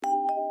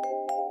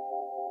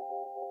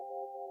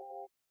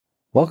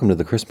Welcome to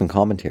the Crispin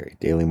Commentary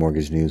Daily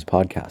Mortgage News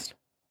Podcast.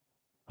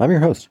 I'm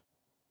your host,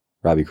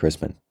 Robbie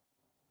Crispin.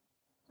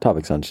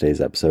 Topics on today's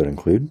episode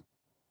include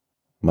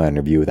my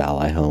interview with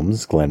Ally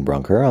Homes' Glenn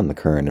Brunker on the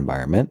current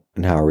environment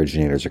and how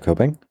originators are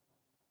coping,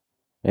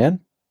 and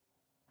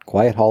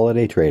quiet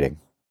holiday trading.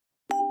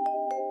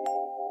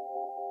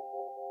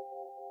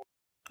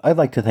 I'd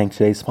like to thank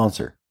today's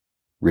sponsor,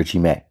 Richey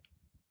May.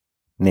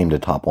 Named a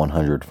top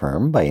 100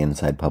 firm by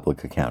Inside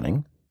Public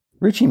Accounting,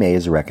 Richey May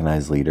is a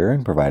recognized leader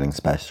in providing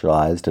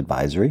specialized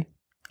advisory,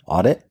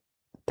 audit,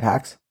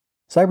 tax,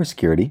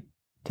 cybersecurity,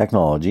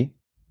 technology,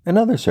 and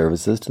other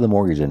services to the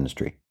mortgage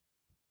industry.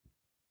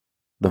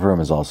 The firm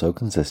has also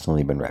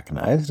consistently been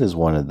recognized as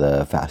one of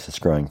the fastest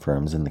growing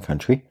firms in the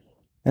country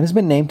and has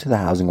been named to the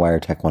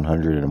HousingWire Tech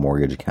 100 and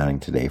Mortgage Accounting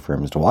Today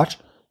firms to watch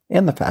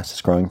and the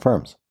fastest growing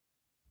firms.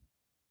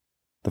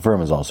 The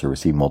firm has also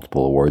received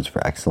multiple awards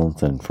for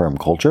excellence in firm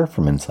culture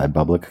from Inside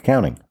Public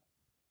Accounting.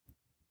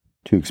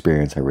 To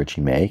experience how Richey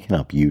May can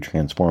help you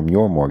transform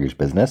your mortgage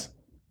business,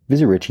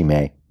 visit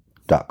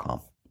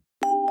richeymay.com.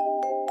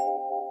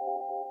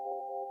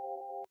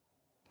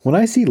 When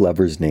I see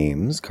lovers'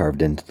 names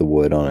carved into the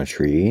wood on a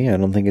tree, I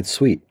don't think it's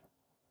sweet.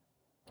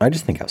 I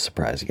just think how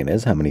surprising it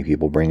is how many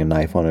people bring a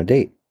knife on a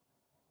date.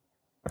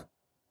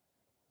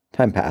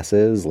 Time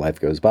passes, life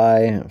goes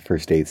by,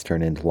 first dates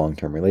turn into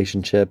long-term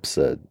relationships,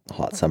 a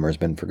hot summer's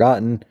been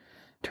forgotten,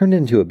 turned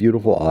into a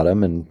beautiful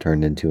autumn, and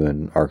turned into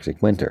an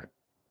Arctic winter.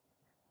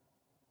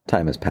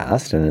 Time has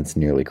passed, and it's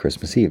nearly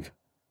Christmas Eve.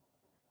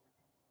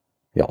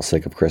 Y'all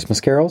sick of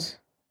Christmas carols?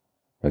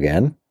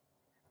 Again?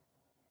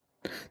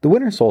 The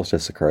winter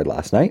solstice occurred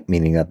last night,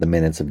 meaning that the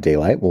minutes of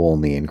daylight will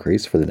only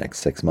increase for the next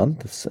 6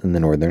 months in the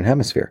Northern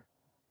Hemisphere.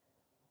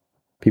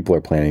 People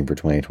are planning for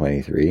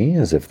 2023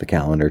 as if the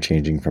calendar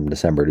changing from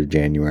December to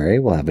January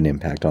will have an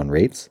impact on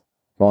rates,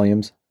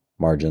 volumes,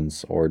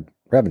 margins, or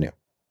revenue.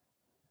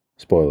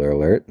 Spoiler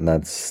alert,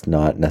 that's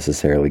not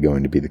necessarily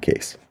going to be the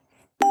case.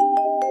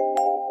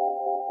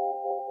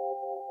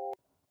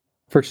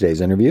 For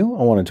today's interview,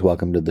 I wanted to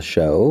welcome to the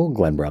show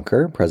Glenn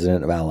Brunker,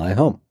 president of Ally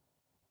Home.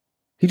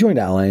 He joined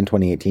Ally in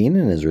 2018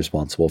 and is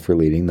responsible for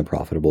leading the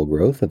profitable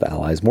growth of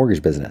Ally's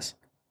mortgage business,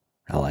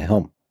 Ally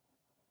Home.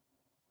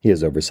 He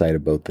has oversight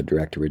of both the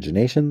direct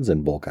originations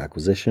and bulk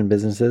acquisition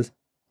businesses,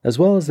 as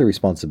well as the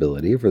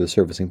responsibility for the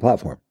servicing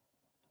platform.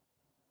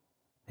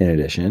 In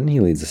addition, he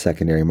leads the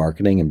secondary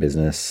marketing and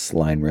business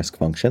line risk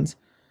functions,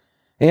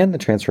 and the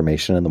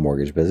transformation in the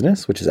mortgage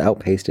business, which has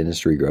outpaced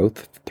industry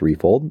growth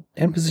threefold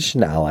and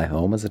positioned Ally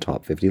Home as a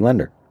top 50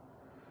 lender.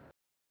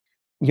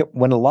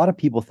 When a lot of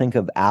people think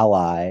of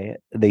Ally,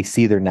 they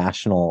see their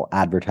national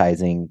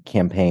advertising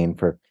campaign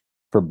for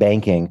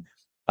banking.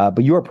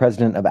 But you are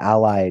president of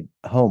Ally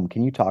Home.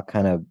 Can you talk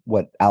kind of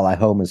what Ally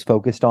Home is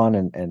focused on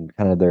and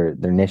kind of their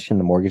niche in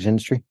the mortgage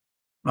industry?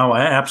 Oh,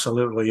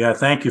 absolutely. Yeah.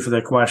 Thank you for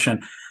that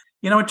question.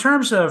 In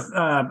terms of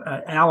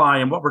Ally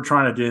and what we're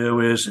trying to do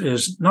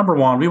is number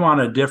one, we want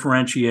to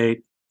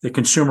differentiate the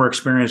consumer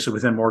experience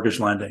within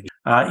mortgage lending.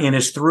 And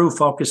it's through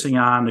focusing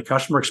on the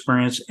customer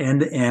experience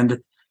end to end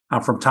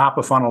from top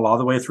of funnel all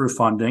the way through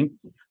funding.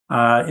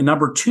 And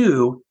number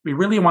two, we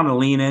really want to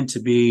lean in to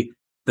be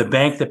the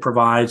bank that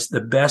provides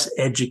the best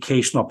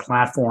educational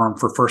platform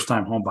for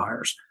first-time home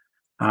buyers.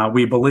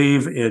 We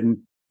believe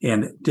in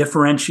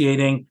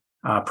differentiating,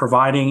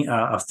 providing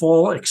a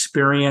full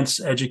experience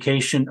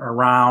education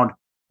around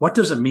what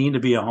does it mean to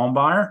be a home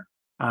buyer,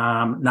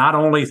 not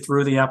only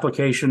through the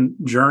application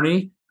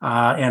journey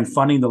and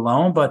funding the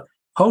loan, but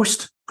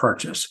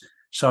post-purchase.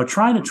 So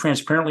trying to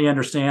transparently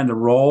understand the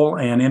role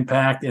and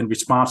impact and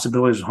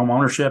responsibilities of home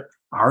ownership.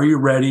 Are you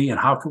ready? And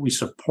how can we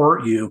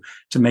support you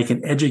to make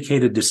an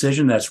educated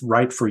decision that's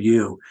right for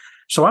you?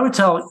 So I would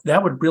tell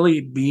that would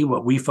really be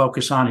what we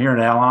focus on here at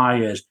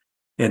Ally is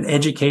an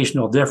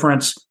educational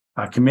difference,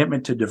 a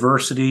commitment to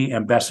diversity,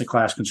 and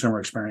best-in-class consumer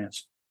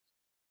experience.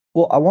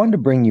 Well, I wanted to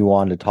bring you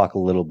on to talk a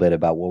little bit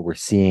about what we're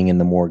seeing in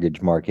the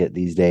mortgage market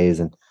these days.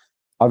 And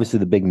obviously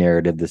the big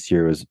narrative this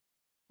year is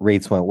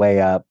rates went way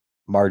up,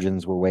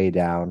 margins were way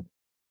down,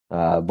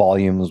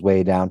 volume was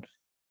way down.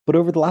 But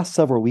over the last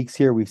several weeks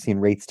here, we've seen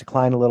rates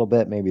decline a little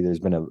bit. Maybe there's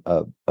been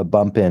a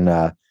bump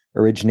in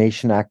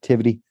origination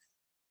activity.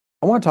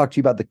 I want to talk to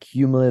you about the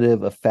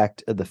cumulative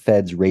effect of the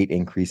Fed's rate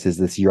increases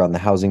this year on the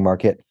housing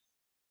market.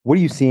 What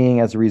are you seeing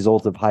as a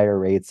result of higher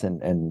rates,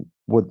 and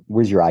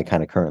where's your eye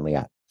kind of currently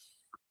at?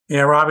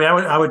 Yeah, Robbie,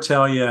 I would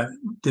tell you,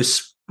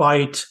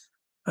 despite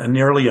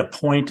nearly a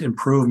point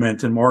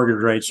improvement in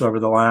mortgage rates over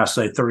the last,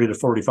 say, 30 to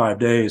 45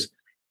 days,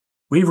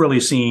 we've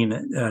really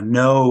seen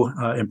no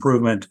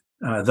improvement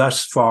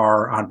thus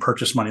far on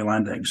purchase money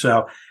lending.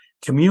 So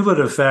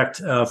cumulative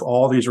effect of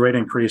all these rate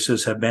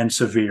increases have been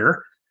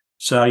severe.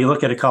 So you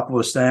look at a couple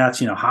of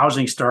stats,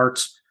 housing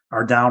starts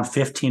are down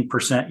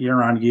 15%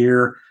 year on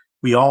year.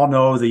 We all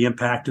know the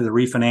impact of the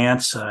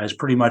refinance has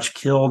pretty much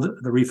killed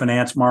the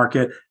refinance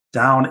market,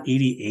 down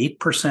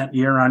 88%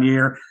 year on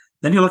year.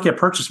 Then you look at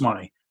purchase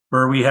money,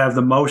 where we have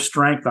the most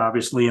strength,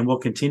 obviously, and we'll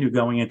continue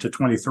going into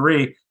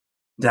 23,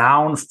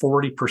 down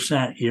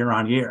 40% year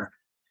on year.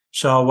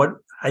 So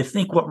I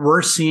think what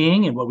we're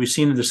seeing and what we've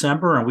seen in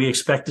December, and we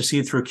expect to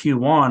see through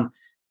Q1,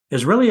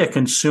 is really a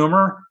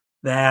consumer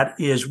that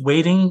is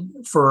waiting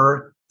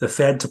for the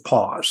Fed to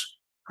pause.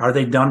 Are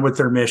they done with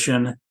their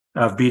mission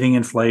of beating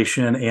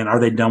inflation, and are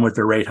they done with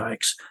their rate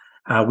hikes?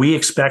 We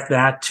expect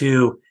that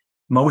to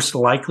most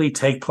likely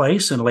take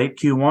place in late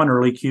Q1,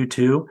 early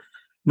Q2.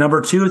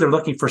 Number two, they're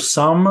looking for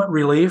some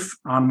relief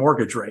on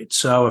mortgage rates.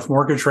 So if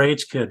mortgage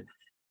rates could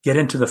get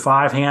into the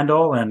 5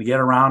 handle and get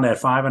around at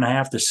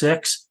 5.5 to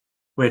 6,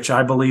 which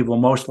I believe we'll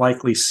most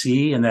likely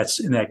see, and that's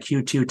in that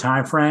Q2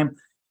 timeframe.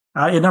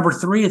 And number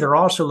three, they're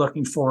also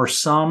looking for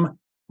some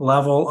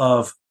level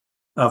of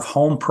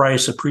home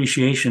price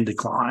appreciation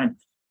decline.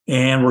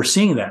 And we're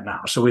seeing that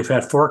now. So we've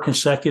had 4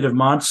 consecutive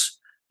months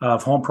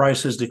of home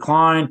prices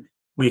decline.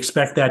 We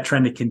expect that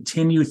trend to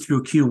continue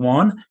through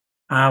Q1,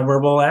 where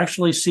we'll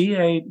actually see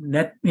a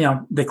net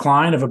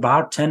decline of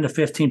about 10 to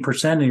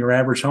 15% in your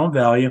average home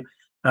value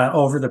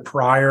over the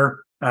prior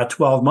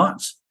 12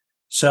 months.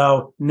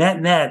 So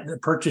net, the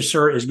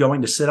purchaser is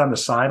going to sit on the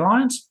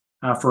sidelines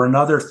for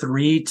another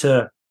 3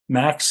 to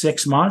max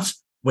 6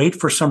 months, wait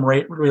for some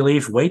rate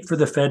relief, wait for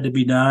the Fed to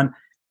be done,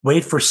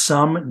 wait for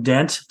some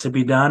dent to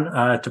be done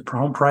to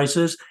home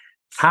prices.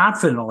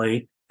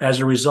 Confidently, as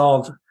a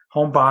result,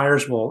 home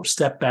buyers will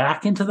step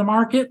back into the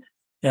market,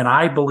 and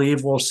I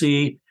believe we'll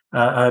see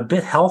a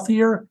bit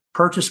healthier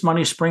purchase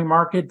money spring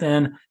market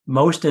than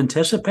most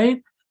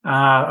anticipate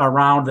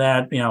around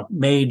that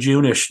May,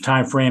 June-ish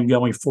timeframe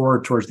going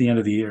forward towards the end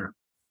of the year.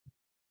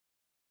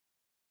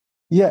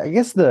 Yeah, I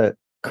guess the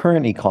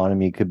current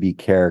economy could be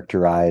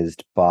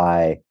characterized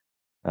by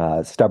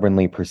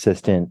stubbornly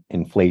persistent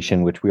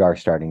inflation, which we are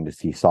starting to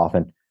see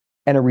soften,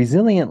 and a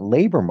resilient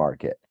labor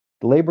market.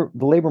 The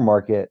labor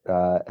market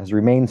has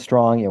remained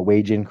strong.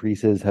 Wage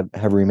increases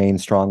have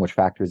remained strong, which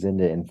factors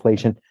into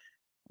inflation.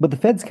 But the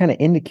Fed's kind of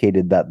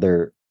indicated that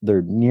they're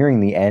nearing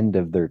the end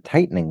of their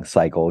tightening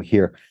cycle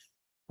here.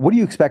 What do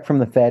you expect from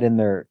the Fed in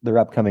their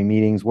upcoming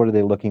meetings? What are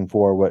they looking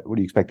for? What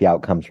do you expect the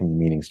outcomes from the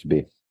meetings to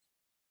be?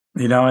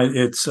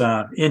 It's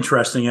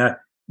interesting.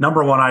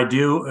 Number one, I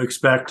do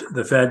expect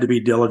the Fed to be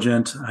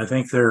diligent. I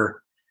think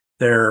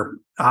they're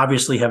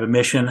obviously have a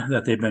mission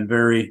that they've been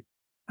very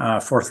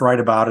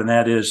forthright about, and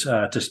that is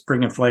to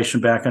bring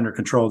inflation back under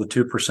control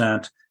to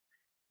 2%.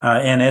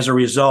 And as a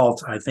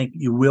result, I think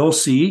you will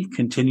see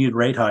continued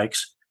rate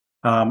hikes.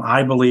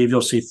 I believe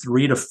you'll see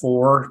 3 to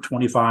 4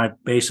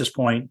 25 basis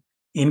point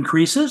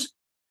increases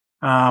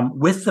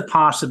with the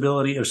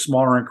possibility of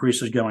smaller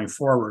increases going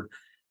forward.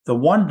 The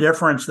one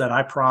difference that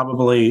I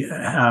probably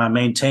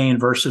maintain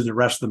versus the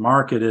rest of the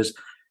market is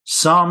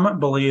some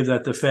believe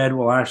that the Fed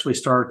will actually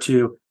start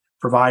to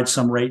provide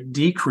some rate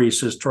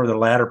decreases toward the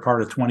latter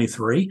part of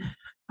 23.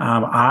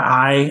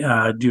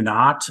 I do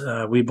not.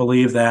 We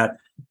believe that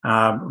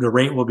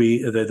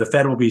the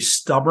Fed will be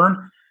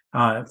stubborn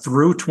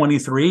through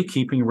 23,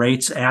 keeping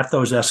rates at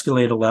those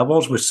escalated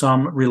levels with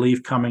some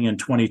relief coming in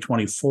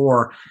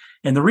 2024.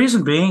 And the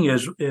reason being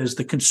is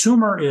the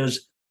consumer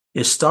is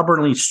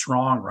stubbornly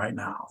strong right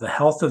now. The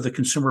health of the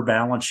consumer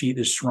balance sheet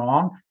is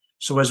strong.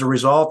 So as a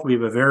result, we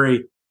have a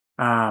very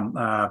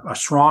a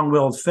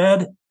strong-willed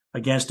Fed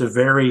against a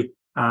very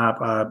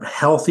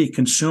healthy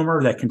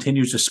consumer that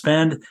continues to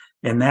spend,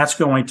 and that's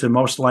going to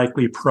most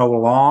likely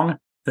prolong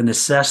the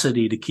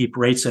necessity to keep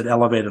rates at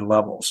elevated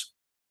levels.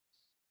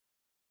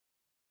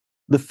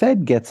 The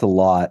Fed gets a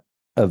lot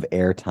of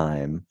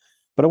airtime,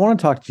 but I want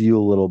to talk to you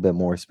a little bit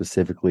more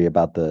specifically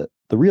about the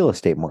real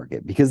estate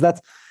market, because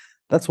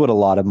that's what a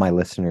lot of my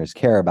listeners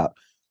care about.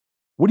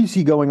 What do you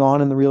see going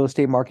on in the real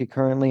estate market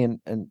currently? And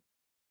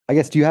I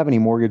guess, do you have any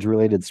mortgage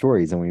related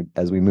stories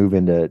as we move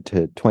into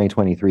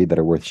 2023 that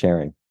are worth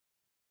sharing?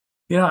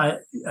 I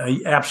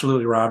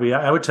absolutely, Robbie.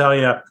 I would tell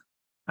you,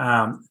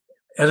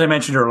 as I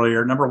mentioned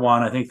earlier, number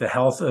one, I think the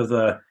health of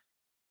the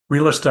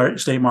real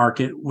estate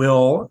market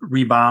will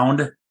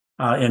rebound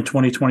in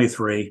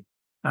 2023.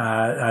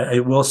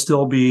 It will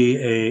still be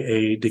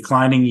a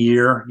declining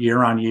year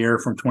on year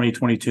from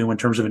 2022 in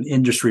terms of an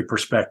industry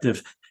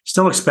perspective.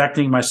 Still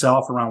expecting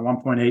myself around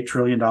 $1.8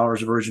 trillion of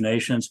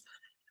originations.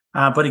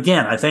 But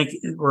again, I think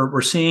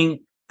we're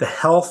seeing the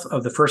health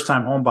of the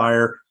first-time home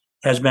buyer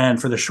has been,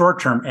 for the short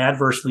term,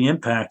 adversely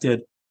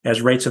impacted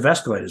as rates have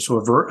escalated.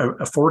 So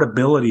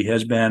affordability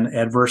has been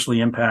adversely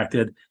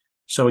impacted.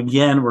 So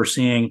again, we're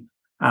seeing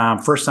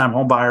first-time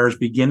home buyers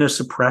begin to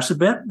suppress a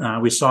bit.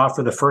 We saw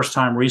for the first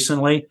time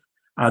recently,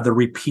 the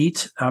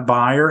repeat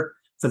buyer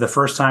for the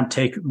first time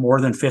take more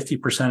than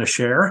 50% of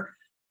share.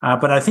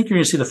 But I think you're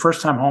going to see the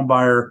first-time home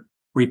buyer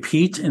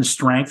repeat in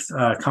strength,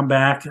 come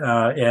back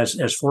as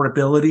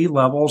affordability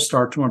levels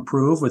start to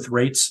improve with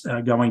rates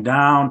going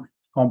down,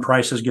 home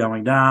prices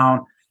going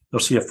down. You'll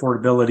see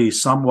affordability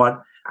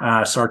somewhat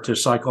start to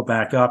cycle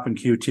back up in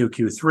Q2,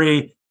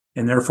 Q3,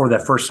 and therefore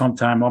that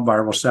first-time home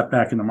buyer will step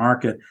back in the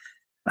market.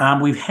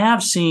 We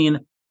have seen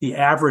the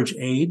average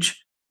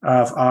age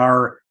of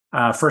our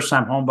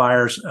first-time home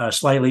buyers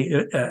slightly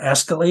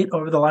escalate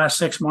over the last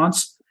 6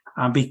 months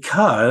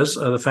because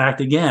of the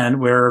fact, again,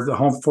 where the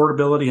home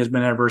affordability has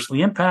been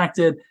adversely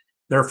impacted.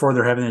 Therefore,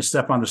 they're having to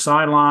step on the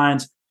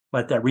sidelines.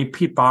 let that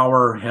repeat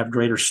borrower have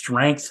greater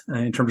strength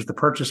in terms of the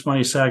purchase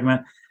money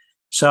segment.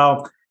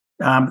 So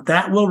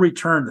that will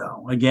return,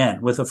 though.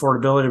 Again, with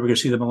affordability, we're going to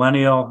see the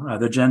millennial,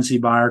 the Gen Z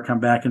buyer come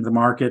back into the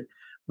market.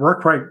 We're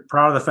quite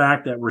proud of the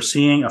fact that we're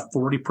seeing a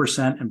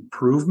 40%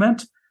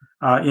 improvement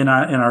in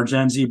our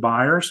Gen Z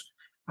buyers.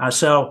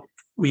 So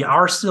we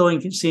are still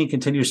seeing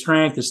continued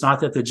strength. It's not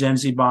that the Gen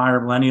Z buyer,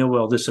 millennial,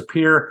 will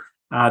disappear.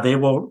 They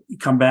will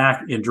come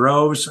back in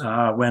droves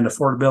when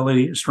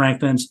affordability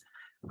strengthens.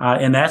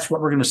 And that's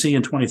what we're going to see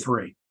in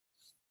 23.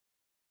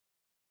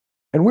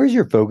 And where's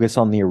your focus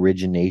on the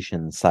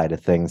origination side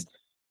of things?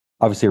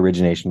 Obviously,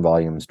 origination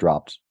volumes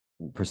dropped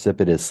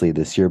precipitously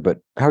this year, but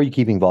how are you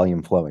keeping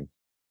volume flowing?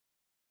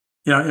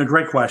 A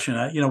great question.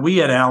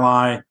 We at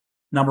Ally,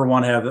 number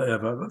one, have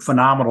a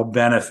phenomenal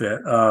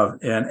benefit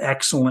of an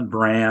excellent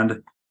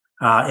brand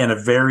and a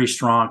very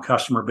strong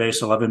customer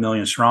base, 11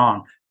 million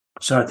strong.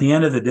 So at the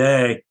end of the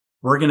day,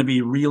 we're going to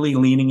be really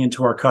leaning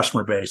into our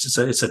customer base.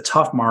 It's a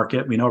tough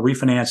market. We know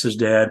refinance is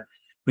dead.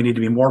 We need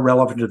to be more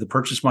relevant to the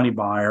purchase money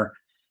buyer.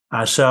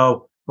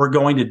 So we're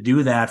going to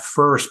do that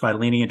first by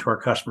leaning into our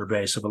customer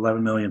base of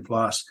 11 million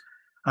plus.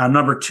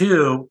 Number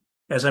two,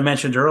 as I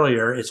mentioned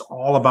earlier, it's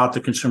all about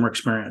the consumer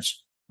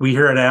experience. We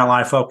here at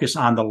Ally focus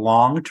on the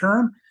long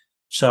term.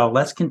 So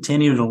let's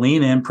continue to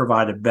lean in,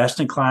 provide a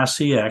best-in-class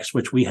CX,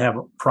 which we have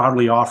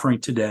proudly offering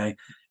today.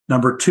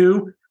 Number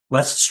two,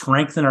 let's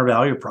strengthen our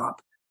value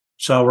prop.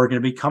 So we're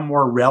going to become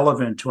more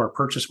relevant to our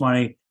purchase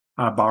money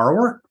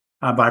borrower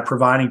by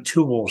providing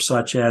tools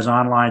such as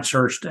online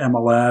search to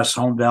MLS,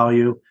 home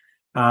value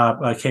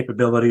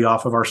capability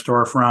off of our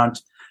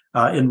storefront,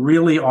 and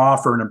really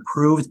offer an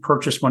improved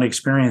purchase money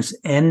experience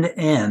end to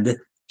end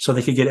so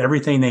they can get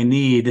everything they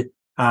need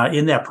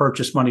in that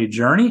purchase money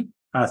journey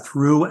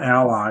through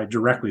Ally,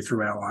 directly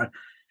through Ally.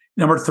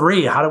 Number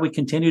three, how do we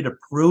continue to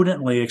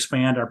prudently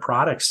expand our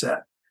product set?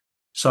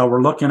 So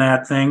we're looking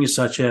at things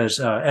such as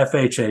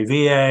FHA,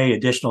 VA,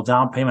 additional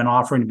down payment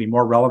offering to be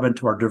more relevant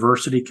to our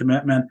diversity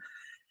commitment.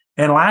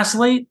 And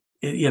lastly,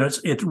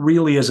 it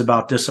really is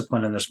about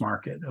discipline in this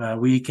market.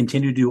 We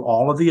continue to do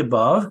all of the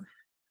above,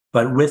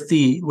 but with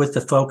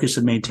the focus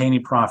of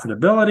maintaining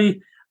profitability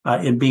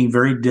and being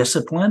very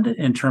disciplined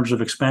in terms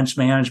of expense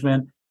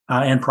management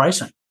and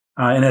pricing.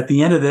 And at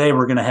the end of the day,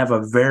 we're going to have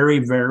a very,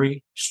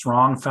 very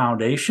strong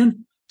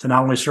foundation to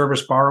not only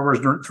service borrowers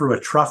through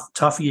a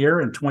tough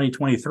year in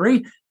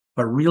 2023,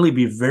 but really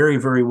be very,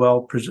 very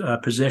well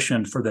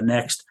positioned for the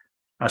next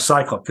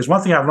cycle. Because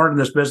one thing I've learned in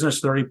this business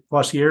 30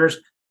 plus years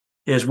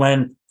is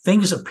when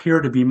things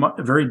appear to be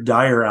very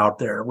dire out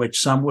there,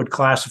 which some would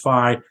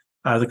classify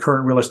the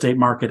current real estate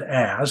market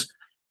as,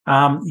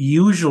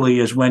 usually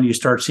is when you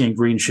start seeing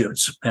green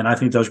shoots. And I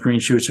think those green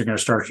shoots are going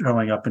to start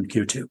showing up in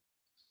Q2.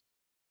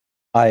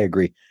 I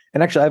agree.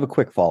 And actually, I have a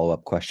quick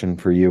follow-up question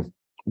for you,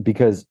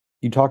 because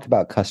you talked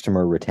about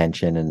customer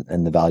retention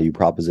and the value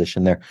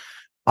proposition there.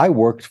 I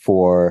worked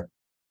for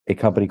a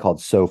company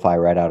called SoFi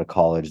right out of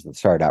college that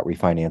started out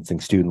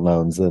refinancing student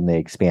loans. Then they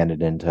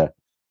expanded into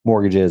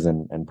mortgages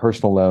and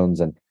personal loans.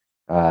 And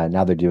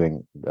now they're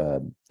doing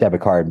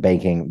debit card and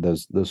banking,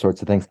 those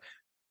sorts of things.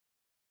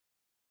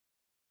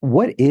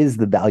 What is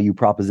the value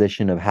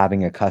proposition of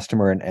having a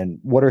customer, and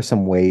what are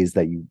some ways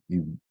that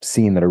you've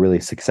seen that are really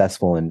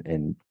successful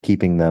in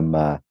keeping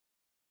them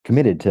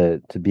committed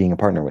to being a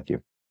partner with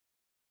you?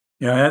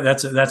 Yeah,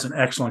 that's an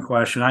excellent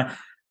question.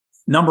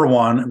 Number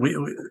one,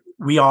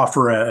 we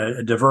offer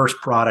a diverse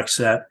product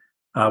set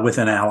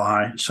within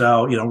Ally.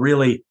 So,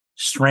 really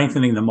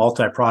strengthening the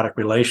multi-product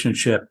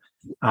relationship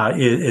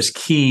is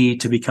key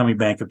to becoming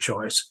bank of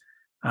choice.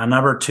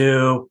 Number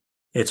two,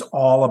 it's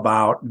all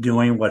about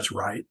doing what's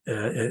right.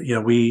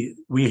 We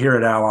here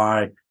at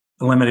Ally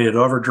eliminated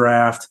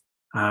overdraft.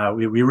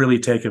 We really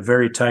take a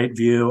very tight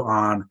view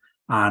on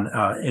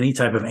any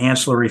type of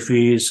ancillary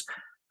fees.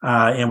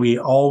 And we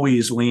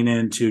always lean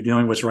into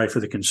doing what's right for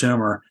the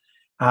consumer.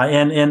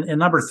 And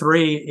number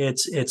three,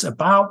 it's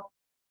about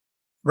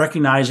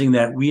recognizing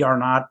that we are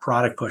not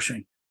product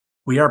pushing.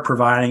 We are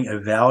providing a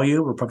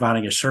value. We're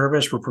providing a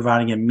service. We're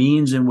providing a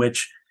means in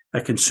which a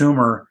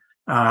consumer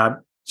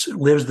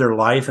lives their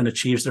life and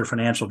achieves their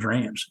financial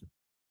dreams.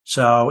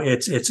 So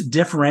it's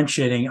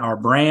differentiating our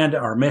brand,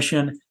 our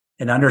mission,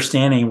 and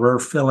understanding we're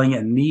filling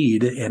a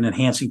need and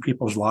enhancing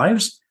people's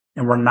lives.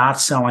 And we're not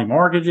selling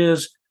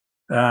mortgages.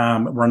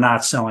 We're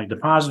not selling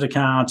deposit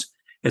accounts.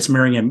 It's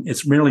merely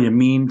a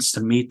means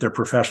to meet their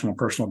professional and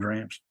personal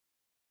dreams.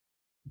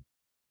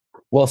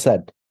 Well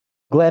said.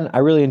 Glenn, I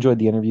really enjoyed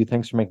the interview.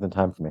 Thanks for making the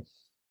time for me.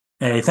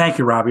 Hey, thank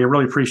you, Robbie. I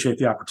really appreciate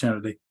the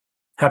opportunity.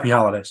 Happy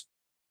holidays.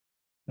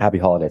 Happy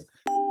holidays.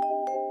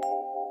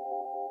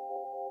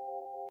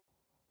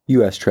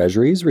 U.S.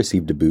 Treasuries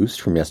received a boost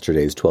from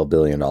yesterday's $12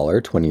 billion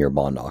 20-year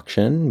bond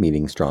auction,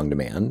 meeting strong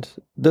demand,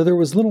 though there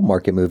was little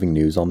market-moving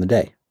news on the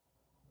day.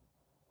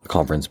 The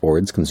Conference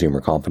Board's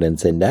Consumer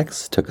Confidence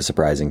Index took a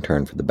surprising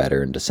turn for the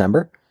better in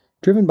December,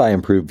 driven by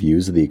improved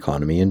views of the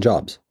economy and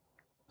jobs,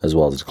 as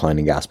well as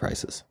declining gas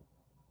prices.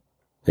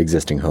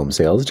 Existing home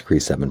sales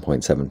decreased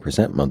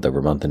 7.7% month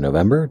over month in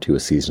November to a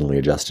seasonally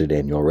adjusted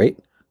annual rate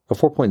of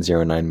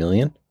 4.09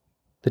 million,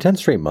 the 10th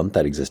straight month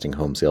that existing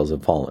home sales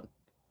have fallen.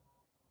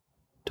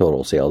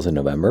 Total sales in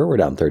November were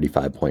down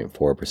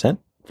 35.4%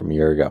 from a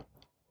year ago.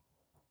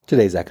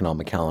 Today's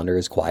economic calendar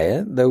is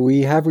quiet, though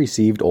we have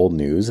received old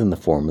news in the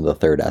form of the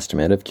third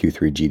estimate of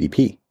Q3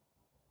 GDP,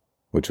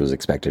 which was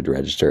expected to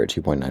register at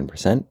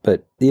 2.9%,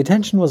 but the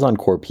attention was on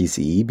core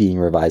PCE being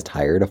revised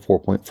higher to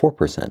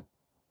 4.4%.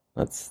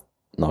 That's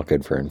not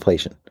good for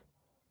inflation.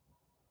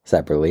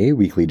 Separately,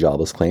 weekly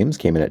jobless claims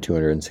came in at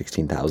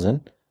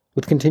 216,000,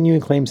 with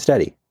continuing claims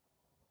steady,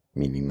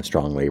 meaning the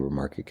strong labor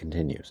market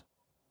continues.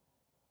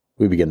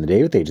 We begin the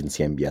day with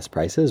agency MBS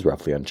prices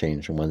roughly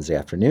unchanged from Wednesday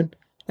afternoon,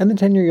 and the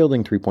 10-year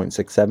yielding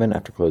 3.67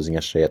 after closing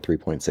yesterday at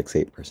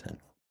 3.68%.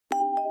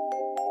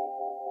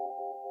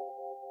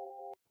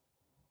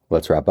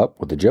 Let's wrap up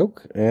with a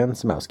joke and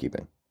some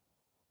housekeeping.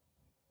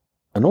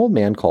 An old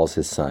man calls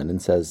his son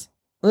and says,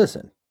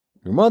 "Listen,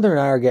 your mother and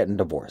I are getting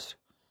divorced.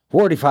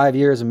 45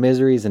 years of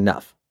misery is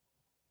enough."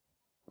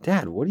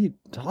 "Dad, what are you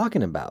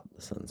talking about?"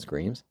 the son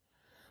screams.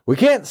 "We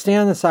can't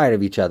stand the sight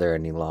of each other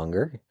any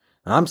longer.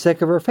 I'm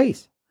sick of her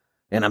face,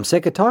 and I'm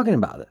sick of talking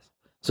about this.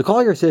 So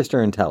call your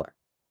sister and tell her."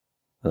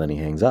 And then he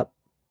hangs up.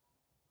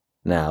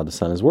 Now the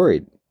son is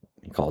worried.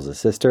 He calls his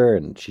sister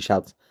and she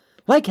shouts,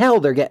 "Like hell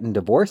they're getting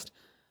divorced."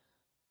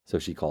 So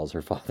she calls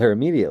her father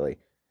immediately.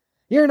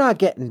 "You're not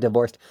getting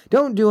divorced.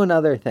 Don't do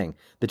another thing.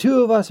 The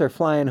two of us are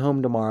flying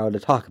home tomorrow to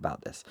talk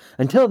about this.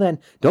 Until then,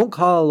 don't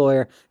call a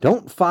lawyer.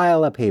 Don't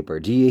file a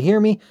paper. Do you hear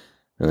me?"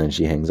 And then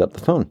she hangs up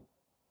the phone.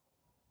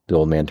 The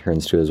old man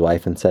turns to his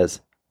wife and says,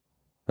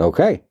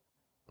 "Okay,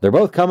 they're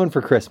both coming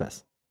for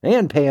Christmas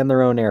and paying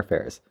their own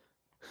airfares."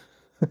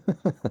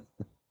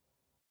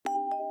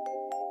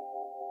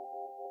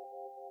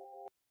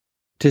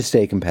 To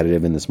stay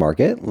competitive in this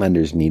market,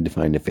 lenders need to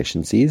find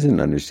efficiencies and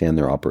understand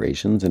their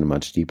operations in a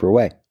much deeper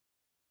way.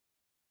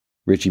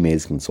 Richie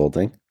Mays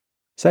Consulting,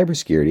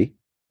 cybersecurity,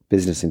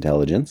 business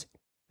intelligence,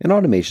 and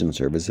automation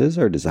services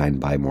are designed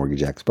by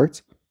mortgage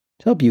experts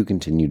to help you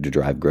continue to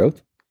drive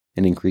growth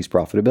and increase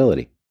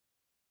profitability.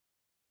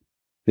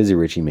 Visit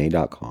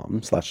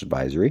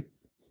richiemay.com/advisory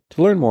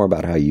to learn more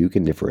about how you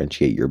can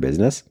differentiate your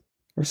business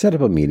or set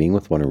up a meeting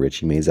with one of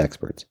Richie May's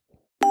experts.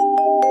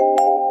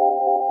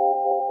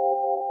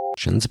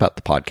 Questions about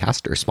the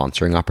podcast or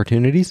sponsoring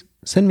opportunities?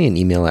 Send me an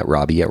email at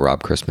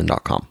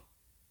robbie@robchrisman.com.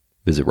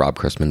 Visit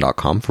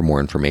robchrisman.com for more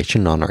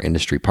information on our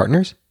industry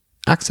partners,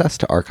 access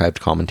to archived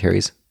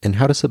commentaries, and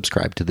how to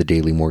subscribe to the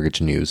daily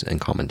mortgage news and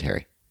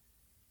commentary.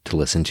 To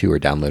listen to or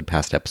download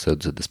past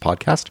episodes of this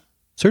podcast,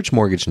 search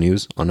Mortgage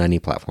News on any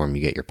platform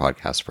you get your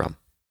podcasts from.